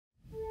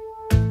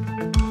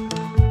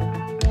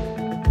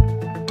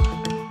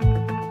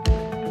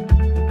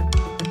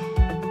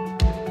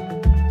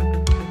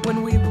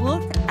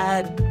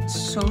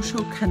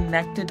social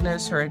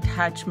connectedness or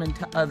attachment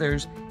to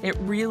others, it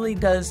really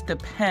does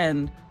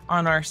depend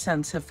on our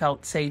sense of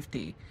felt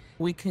safety.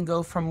 We can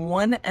go from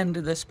one end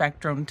of the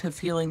spectrum to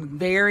feeling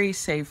very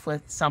safe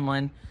with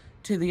someone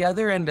to the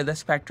other end of the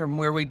spectrum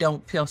where we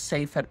don't feel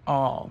safe at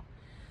all.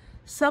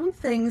 Some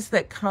things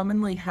that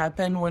commonly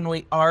happen when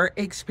we are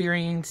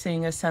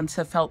experiencing a sense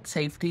of felt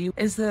safety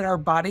is that our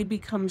body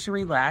becomes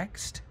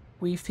relaxed,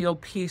 we feel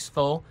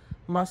peaceful,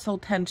 muscle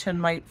tension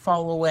might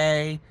fall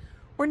away.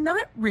 We're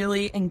not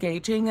really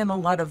engaging in a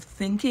lot of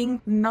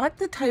thinking, not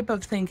the type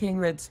of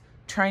thinking that's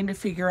trying to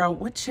figure out,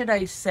 what should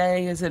I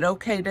say? Is it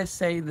okay to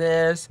say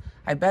this?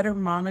 I better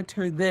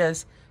monitor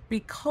this,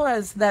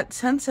 because that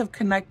sense of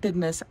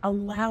connectedness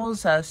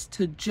allows us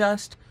to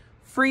just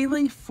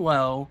freely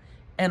flow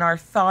in our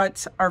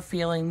thoughts, our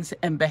feelings,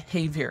 and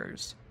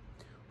behaviors.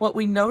 What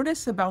we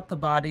notice about the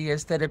body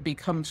is that it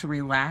becomes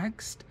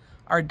relaxed,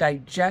 our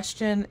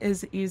digestion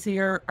is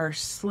easier, our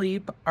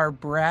sleep, our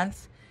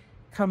breath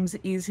comes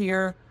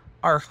easier,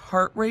 our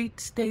heart rate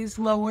stays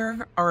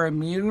lower, our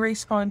immune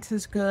response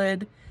is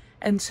good.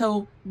 And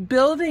so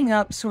building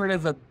up sort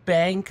of a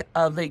bank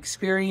of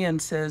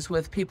experiences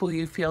with people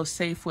you feel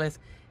safe with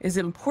is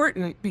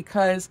important,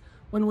 because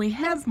when we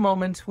have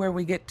moments where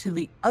we get to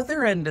the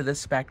other end of the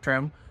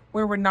spectrum,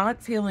 where we're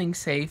not feeling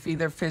safe,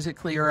 either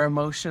physically or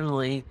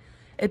emotionally,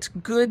 it's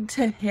good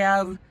to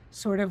have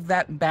sort of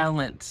that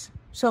balance.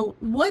 So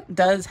what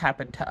does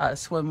happen to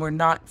us when we're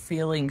not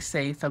feeling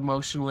safe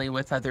emotionally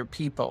with other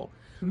people?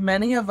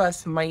 Many of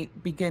us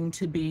might begin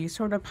to be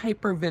sort of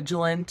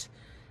hypervigilant.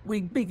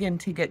 We begin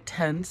to get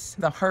tense.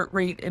 The heart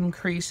rate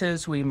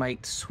increases. We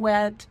might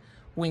sweat.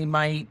 We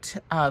might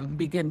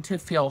begin to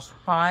feel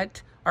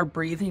hot. Our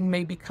breathing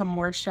may become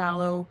more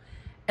shallow.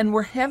 And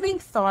we're having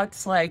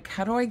thoughts like,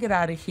 how do I get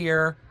out of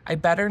here? I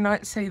better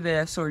not say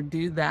this or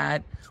do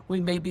that.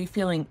 We may be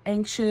feeling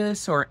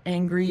anxious or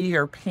angry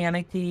or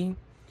panicky.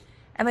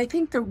 And I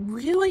think the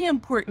really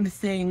important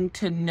thing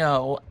to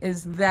know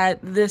is that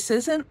this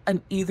isn't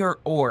an either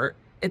or,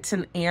 it's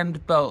an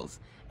and both.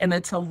 And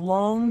it's a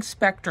long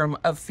spectrum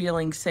of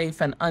feeling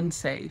safe and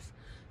unsafe.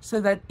 So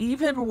that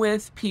even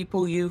with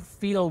people you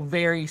feel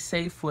very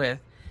safe with,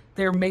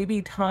 there may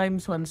be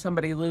times when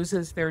somebody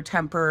loses their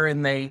temper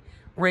and they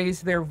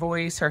raise their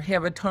voice or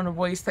have a tone of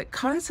voice that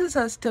causes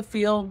us to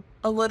feel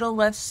a little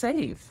less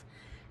safe.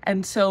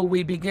 And so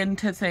we begin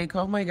to think,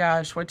 oh my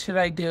gosh, what should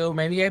I do?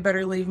 Maybe I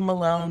better leave them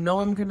alone.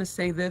 No, I'm going to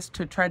say this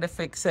to try to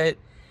fix it.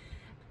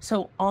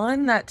 So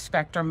on that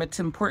spectrum, it's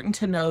important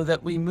to know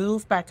that we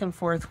move back and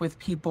forth with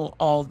people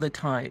all the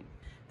time.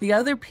 The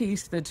other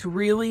piece that's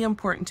really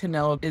important to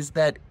know is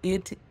that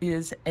it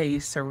is a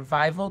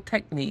survival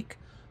technique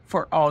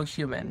for all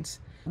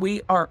humans.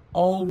 We are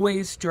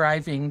always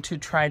striving to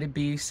try to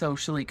be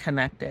socially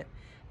connected.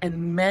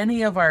 And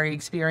many of our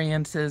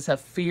experiences of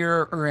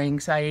fear or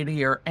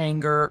anxiety or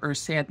anger or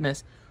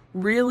sadness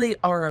really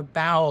are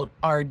about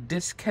our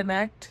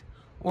disconnect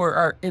or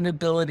our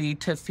inability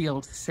to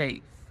feel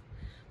safe.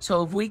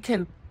 So if we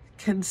can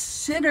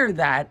consider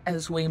that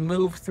as we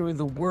move through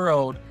the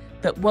world,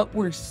 that what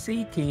we're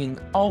seeking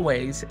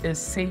always is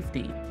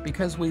safety,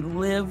 because we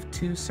live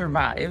to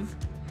survive,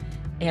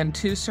 and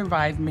to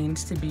survive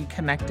means to be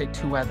connected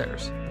to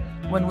others.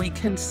 When we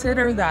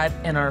consider that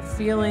in our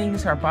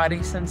feelings, our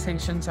body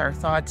sensations, our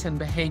thoughts and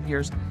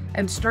behaviors,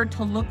 and start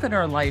to look at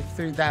our life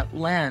through that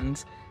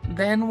lens,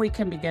 then we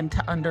can begin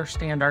to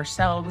understand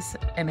ourselves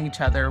and each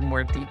other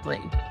more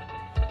deeply.